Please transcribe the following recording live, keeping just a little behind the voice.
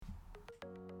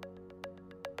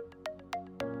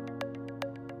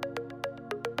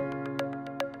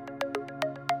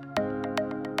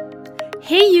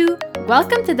Hey you!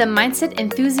 Welcome to the Mindset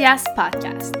Enthusiast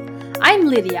podcast. I'm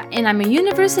Lydia and I'm a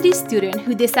university student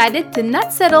who decided to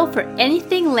not settle for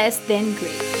anything less than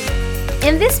great.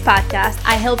 In this podcast,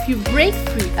 I help you break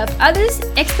free of others'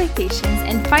 expectations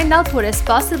and find out what is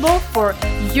possible for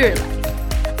your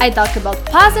life. I talk about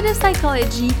positive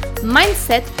psychology,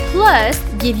 mindset, plus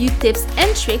give you tips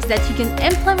and tricks that you can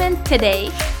implement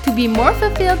today to be more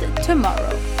fulfilled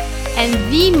tomorrow. And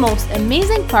the most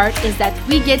amazing part is that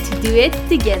we get to do it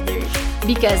together.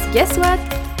 Because guess what?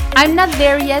 I'm not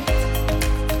there yet.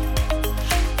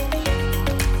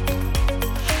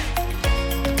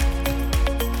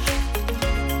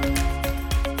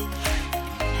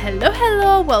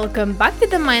 Hello, welcome back to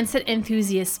the Mindset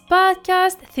Enthusiast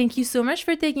podcast. Thank you so much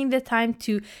for taking the time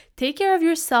to take care of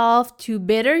yourself, to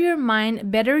better your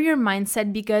mind, better your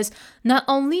mindset, because not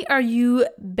only are you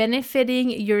benefiting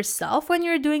yourself when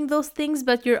you're doing those things,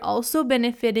 but you're also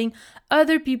benefiting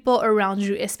other people around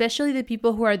you, especially the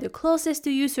people who are the closest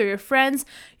to you, so your friends,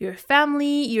 your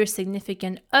family, your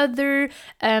significant other,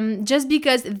 just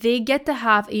because they get to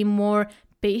have a more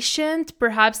patient,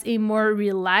 perhaps a more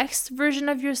relaxed version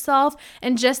of yourself,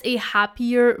 and just a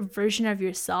happier version of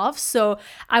yourself. So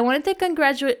I wanted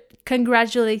to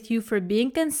congratulate you for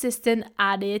being consistent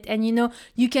at it. And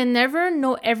you can never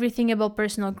know everything about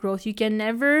personal growth. You can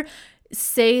never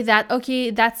say that, okay,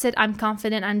 that's it, I'm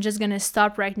confident, I'm just gonna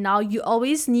stop right now. You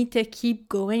always need to keep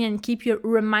going and keep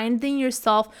reminding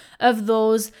yourself of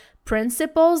those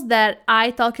principles that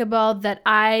I talk about, that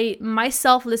I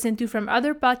myself listen to from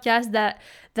other podcasts, that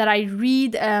I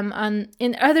read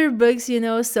in other books,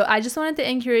 So I just wanted to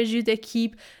encourage you to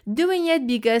keep doing it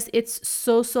because it's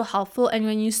so helpful. And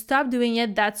when you stop doing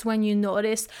it, that's when you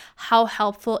notice how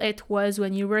helpful it was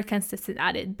when you were consistent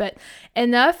at it. But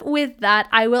enough with that.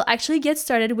 I will actually get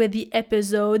started with the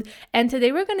episode. And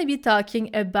today we're going to be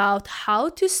talking about how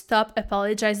to stop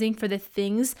apologizing for the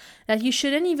things that you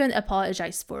shouldn't even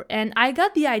apologize for. And I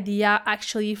got the idea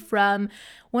actually from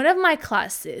one of my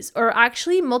classes, or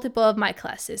actually multiple of my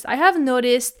classes. I have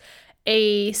noticed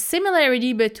a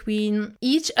similarity between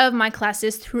each of my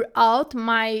classes throughout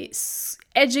my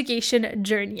education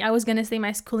journey. I was going to say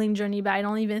my schooling journey, but I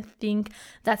don't even think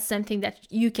that's something that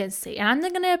you can say. And I'm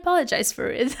not going to apologize for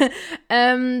it.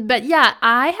 But yeah,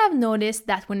 I have noticed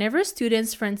that whenever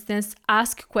students, for instance,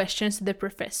 ask questions to the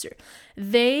professor,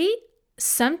 they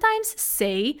sometimes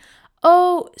say,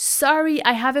 "Oh, sorry,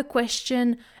 I have a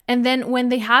question." And then when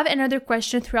they have another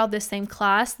question throughout the same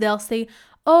class, they'll say,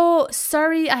 "Oh,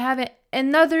 sorry, I have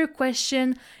another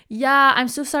question. Yeah, I'm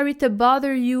so sorry to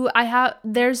bother you.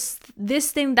 There's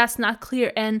this thing that's not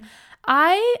clear." And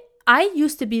I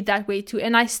used to be that way too,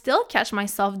 and I still catch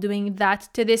myself doing that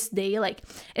to this day, like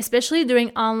especially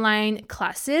during online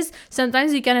classes.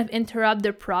 Sometimes you kind of interrupt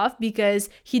the prof because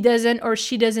he doesn't or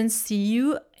she doesn't see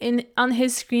you on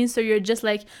his screen, so you're just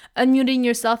like unmuting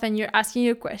yourself and you're asking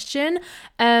your question.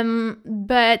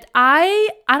 But I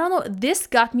don't know, this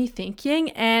got me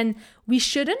thinking, and we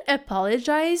shouldn't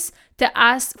apologize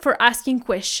for asking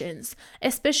questions,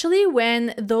 especially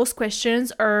when those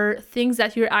questions are things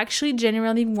that you're actually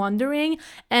genuinely wondering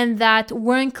and that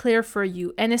weren't clear for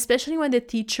you, and especially when the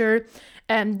teacher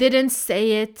didn't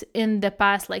say it in the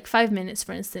past 5 minutes,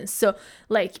 for instance. So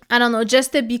I don't know,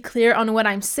 just to be clear on what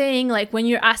I'm saying, when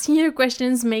you're asking your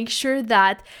questions, make sure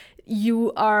that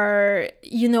you are,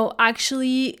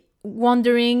 actually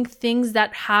wondering things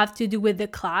that have to do with the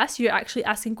class. You're actually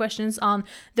asking questions on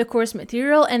the course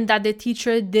material, and that the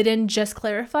teacher didn't just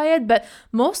clarify it. But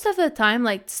most of the time,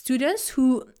 students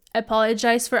who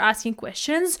apologize for asking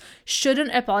questions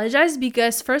shouldn't apologize,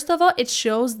 because first of all, it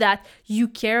shows that you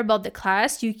care about the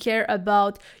class, you care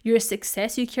about your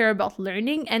success, you care about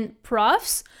learning. And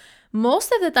profs,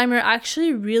 most of the time, are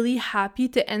actually really happy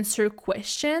to answer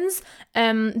questions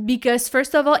because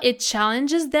first of all, it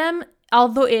challenges them,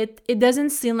 although it doesn't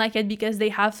seem like it because they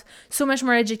have so much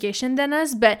more education than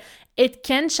us, but it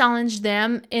can challenge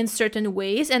them in certain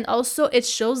ways. And also it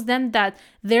shows them that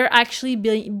they're actually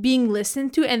being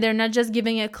listened to and they're not just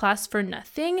giving a class for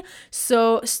nothing.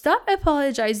 So stop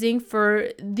apologizing for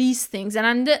these things.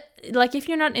 And if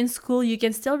you're not in school, you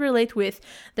can still relate with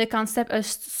the concept of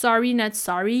sorry, not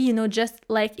sorry, just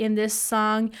like in this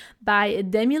song by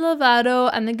Demi Lovato.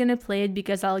 I'm not gonna play it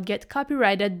because I'll get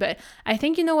copyrighted, but I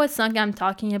think you know what song I'm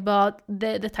talking about.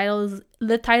 The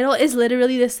title is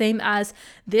literally the same as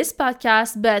this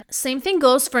podcast, but same thing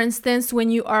goes, for instance,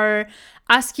 when you are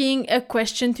asking a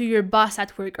question to your boss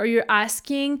at work, or you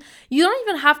don't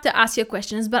even have to ask your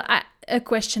questions, but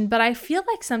I feel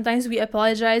like sometimes we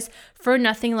apologize for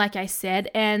nothing, like I said.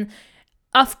 And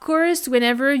Of course,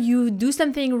 whenever you do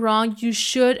something wrong, you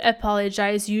should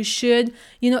apologize. You should,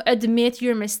 admit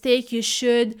your mistake. You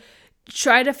should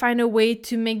try to find a way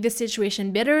to make the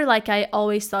situation better, like I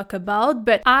always talk about.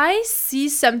 But I see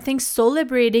something so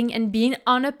liberating in being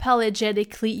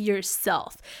unapologetically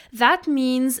yourself. That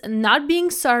means not being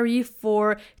sorry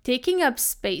for taking up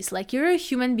space. Like, you're a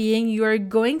human being, you're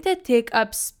going to take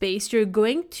up space, you're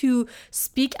going to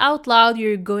speak out loud,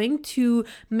 you're going to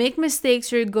make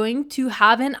mistakes, you're going to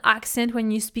have an accent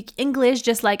when you speak English,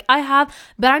 just like I have.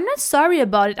 But I'm not sorry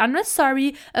about it. I'm not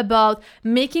sorry about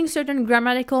making certain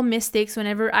grammatical mistakes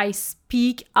whenever I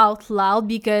speak out loud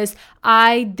because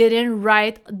I didn't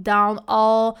write down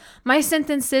all my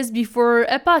sentences before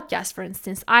a podcast, for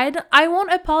instance. I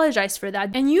won't apologize for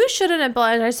that. And you shouldn't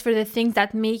apologize for the things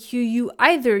that make you you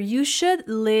either. You should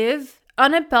live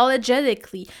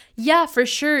unapologetically. Yeah, for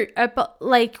sure.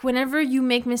 Like, whenever you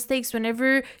make mistakes,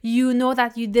 whenever you know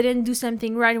that you didn't do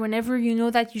something right, whenever you know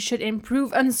that you should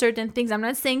improve on certain things. I'm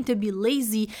not saying to be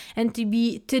lazy and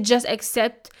to just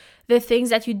accept the things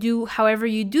that you do however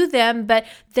you do them, but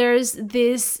there's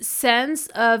this sense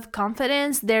of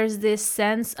confidence, there's this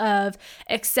sense of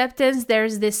acceptance,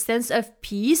 there's this sense of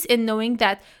peace in knowing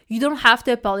that you don't have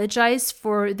to apologize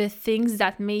for the things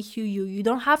that make you you. You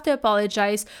don't have to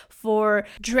apologize for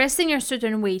dressing a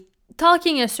certain way,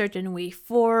 talking a certain way,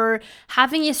 for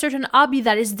having a certain hobby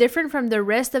that is different from the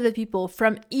rest of the people,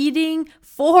 from eating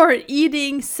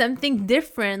something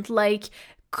different, like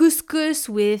couscous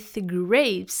with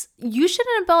grapes. You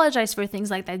shouldn't apologize for things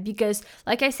like that because,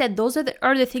 like I said, those are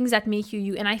the things that make you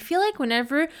you. And I feel like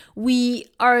whenever we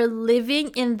are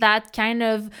living in that kind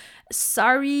of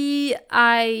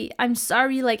I'm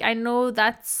sorry, like, I know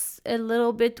that's a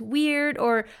little bit weird,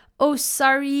 or oh,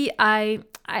 sorry, I'm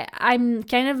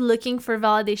kind of looking for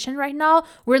validation right now.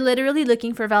 We're literally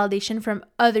looking for validation from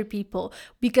other people,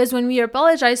 because when we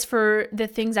apologize for the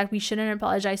things that we shouldn't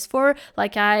apologize for,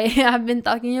 like I have been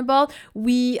talking about,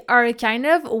 we are kind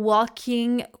of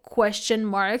walking question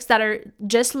marks that are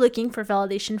just looking for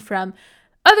validation from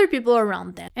other people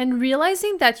around them. And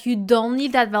realizing that you don't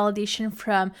need that validation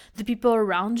from the people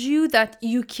around you, that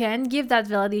you can give that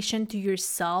validation to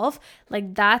yourself.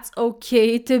 Like, that's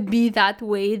okay to be that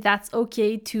way. That's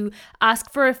okay to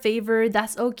ask for a favor.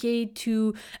 That's okay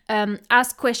to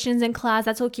ask questions in class.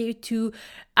 That's okay to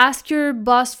ask your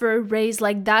boss for a raise.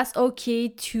 Like, that's okay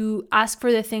to ask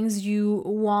for the things you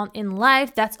want in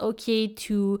life. That's okay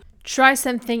to try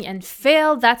something and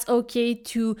fail. That's okay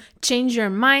to change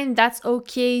your mind. That's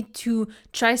okay to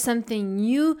try something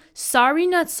new. Sorry,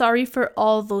 not sorry for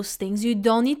all those things. You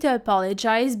don't need to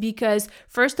apologize because,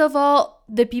 first of all,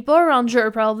 the people around you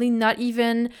are probably not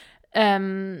even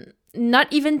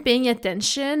paying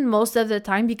attention most of the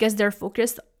time because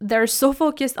they're so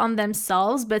focused on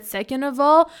themselves. But second of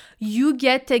all, you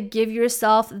get to give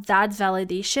yourself that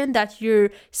validation that you're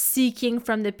seeking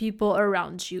from the people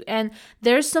around you. And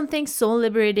there's something so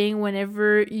liberating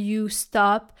whenever you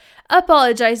stop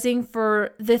apologizing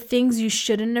for the things you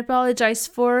shouldn't apologize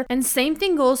for. And same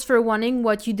thing goes for wanting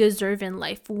what you deserve in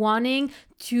life, wanting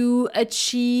to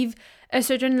achieve a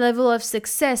certain level of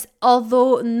success,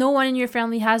 although no one in your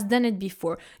family has done it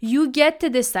before. You get to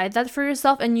decide that for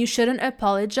yourself, and you shouldn't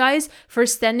apologize for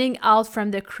standing out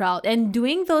from the crowd and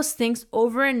doing those things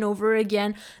over and over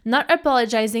again. Not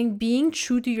apologizing, being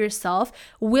true to yourself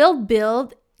will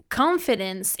build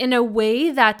confidence in a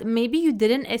way that maybe you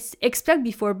didn't expect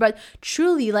before. But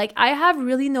truly, like, I have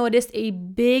really noticed a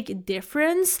big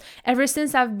difference ever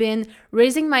since I've been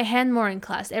raising my hand more in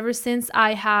class, ever since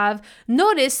I have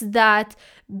noticed that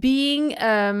being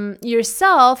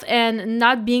yourself and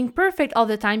not being perfect all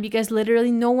the time, because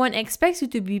literally no one expects you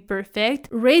to be perfect,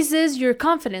 raises your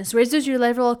confidence, raises your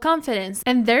level of confidence.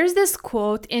 And there's this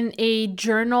quote in a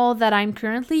journal that I'm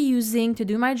currently using to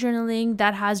do my journaling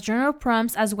that has journal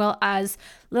prompts as well as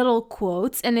little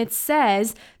quotes, and it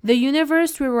says, "The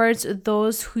universe rewards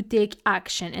those who take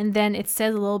action." And then it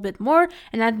says a little bit more,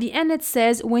 and at the end it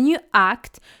says, "When you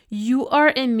act, you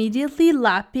are immediately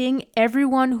lapping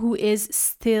everyone who is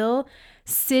still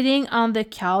sitting on the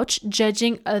couch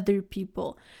judging other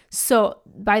people." So,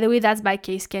 by the way, that's by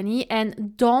Case Kenny.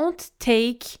 And don't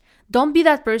be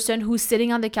that person who's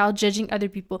sitting on the couch judging other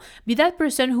people. Be that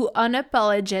person who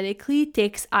unapologetically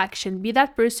takes action. Be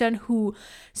that person who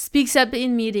speaks up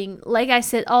in meeting. Like I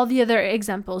said, all the other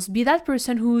examples. Be that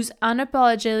person who's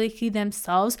unapologetically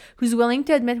themselves, who's willing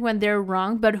to admit when they're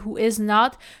wrong, but who is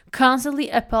not constantly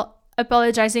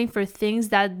apologizing for things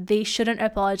that they shouldn't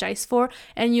apologize for,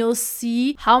 and you'll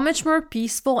see how much more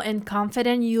peaceful and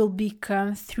confident you'll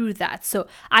become through that. So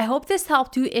I hope this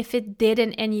helped you. If it did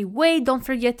in any way, don't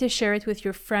forget to share it with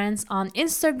your friends on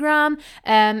Instagram,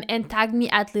 and tag me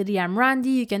at Lydia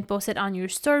Mrandy. You can post it on your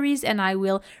stories and I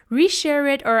will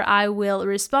reshare it, or I will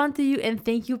respond to you and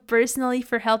thank you personally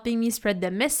for helping me spread the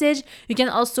message. You can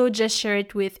also just share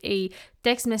it with a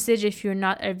text message if you're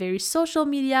not a very social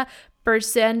media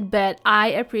person, but I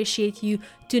appreciate you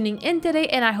tuning in today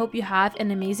and I hope you have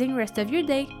an amazing rest of your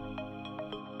day.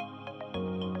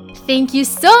 Thank you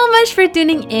so much for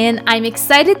tuning in. I'm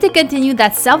excited to continue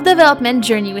that self-development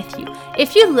journey with you.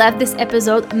 If you loved this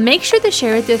episode, make sure to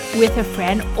share it with a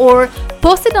friend or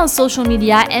post it on social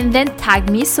media and then tag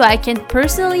me so I can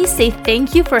personally say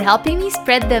thank you for helping me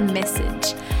spread the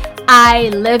message. I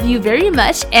love you very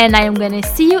much and I am going to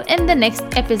see you in the next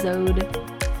episode.